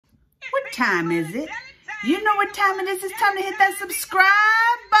What time is it? You know what time it is. It's time to hit that subscribe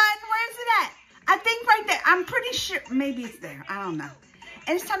button. Where's it at? I think right there. I'm pretty sure. Maybe it's there. I don't know.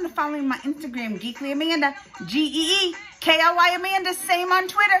 And it's time to follow me on my Instagram, Geekly Amanda, GeeKly Amanda, same on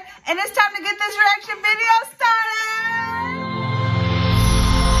Twitter. And it's time to get this reaction video started.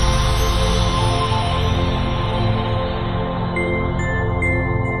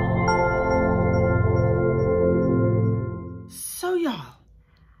 So y'all,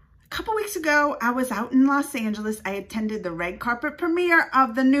 a couple weeks ago, I was out in Los Angeles. I attended the red carpet premiere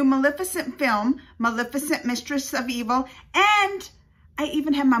of the new Maleficent film, Maleficent, Mistress of Evil, and I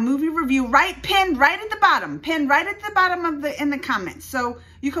even have my movie review pinned right at the bottom of in the comments. So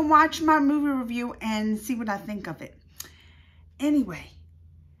you can watch my movie review and see what I think of it. Anyway,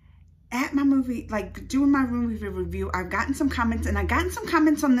 at my movie, doing my movie review, I've gotten some comments, and I've gotten some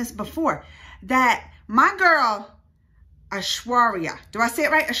comments on this before, that my girl, Aishwarya, do I say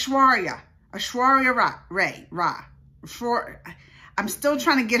it right? Aishwarya Rai. I'm still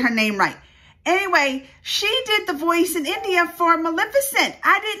trying to get her name right. Anyway, she did the voice in India for Maleficent.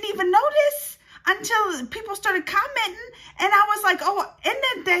 I didn't even notice until people started commenting, and I was like, oh, and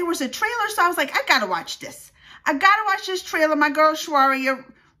then there was a trailer, so I was like, I gotta watch this. I gotta watch this trailer. My girl Aishwarya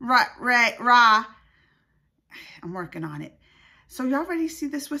Rai, I'm working on it. So y'all ready to see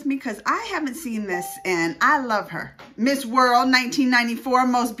this with me? Because I haven't seen this, and I love her. Miss World 1994,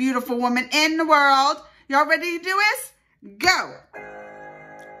 most beautiful woman in the world. Y'all ready to do this? Go.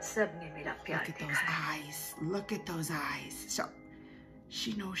 Look at those eyes. Look at those eyes. So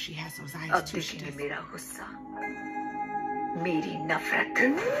she knows she has those eyes too. She does.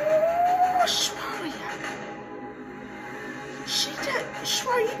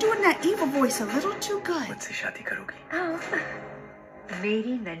 Aishwarya, you doing that evil voice a little too good. मुझसे शादी करोगी?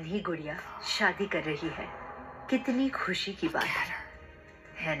 मेरी नन्ही गुड़िया शादी कर रही है. कितनी खुशी की बात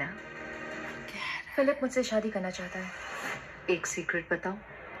है ना? फिलिप मुझसे शादी करना चाहता है. एक सीक्रेट बताऊं?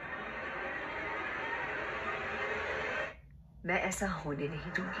 मैं ऐसा होने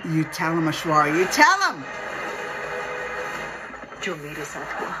नहीं दूंगी. You tell him, Aishwarya. You tell him. जो मेरे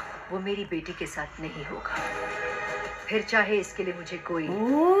साथ हुआ, वो मेरी बेटी के साथ नहीं होगा. फिर चाहे इसके लिए मुझे कोई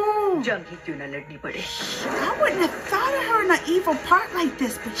जंग ही क्यों न लड़नी पड़े. I wouldn't have thought of her in an evil part like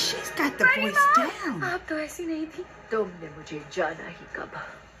this, but she's got the voice down. आप तो ऐसी नहीं थी. तुमने मुझे जाना ही कब.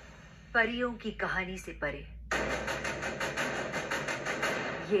 परियों की कहानी से परे.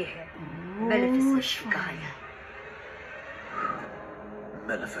 ये है Maleficent की कहानी.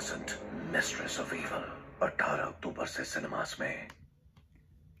 Maleficent, Mistress of Evil, 18 अक्टूबर से सिनेमास में.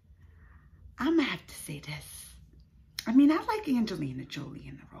 I'm gonna have to say this. I mean, I like Angelina Jolie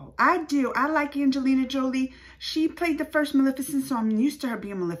in the role. I do. I like Angelina Jolie. She played the first Maleficent, so I'm used to her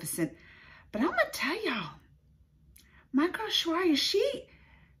being Maleficent. But I'm going to tell y'all, my girl Aishwarya,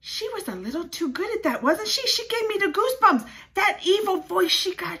 she was a little too good at that, wasn't she? She gave me the goosebumps. That evil voice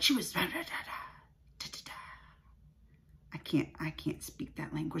she got, she was... I can't speak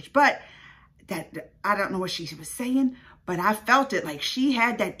that language, but I don't know what she was saying, but I felt it like she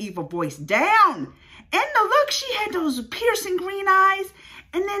had that evil voice down. And the look, she had those piercing green eyes,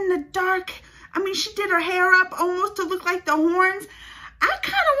 and then the dark, I mean, she did her hair up almost to look like the horns. I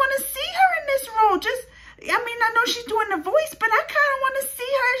kind of want to see her in this role. I mean, I know she's doing the voice, but I kind of want to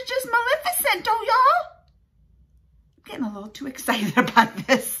see her as just Maleficent, don't y'all? I'm getting a little too excited about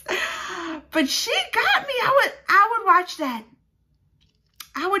this. But she got me. I would watch that.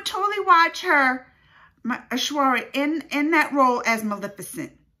 I would totally watch her, Aishwarya, in that role as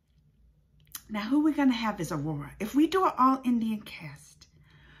Maleficent. Now, who we're going to have as Aurora? If we do an all-Indian cast,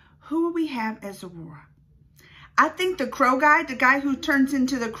 who will we have as Aurora? I think the crow guy, the guy who turns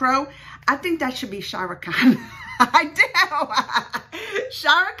into the crow, I think that should be Shah Rukh Khan. I do.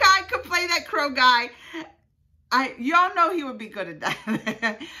 Shah Rukh Khan could play that crow guy. Y'all know he would be good at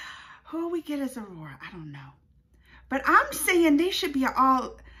that. Who will we get as Aurora? I don't know. But I'm saying they should be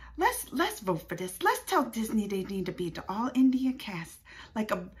all... Let's vote for this. Let's tell Disney they need to be the all-India cast,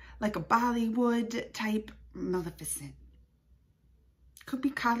 like a Bollywood type Maleficent. Could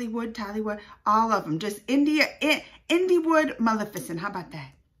be Collywood, Tollywood, all of them. Just Indiewood Maleficent. How about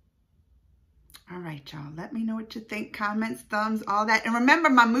that? All right, y'all. Let me know what you think. Comments, thumbs, all that. And remember,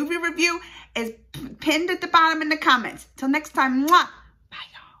 my movie review is pinned at the bottom in the comments. Till next time, mwah.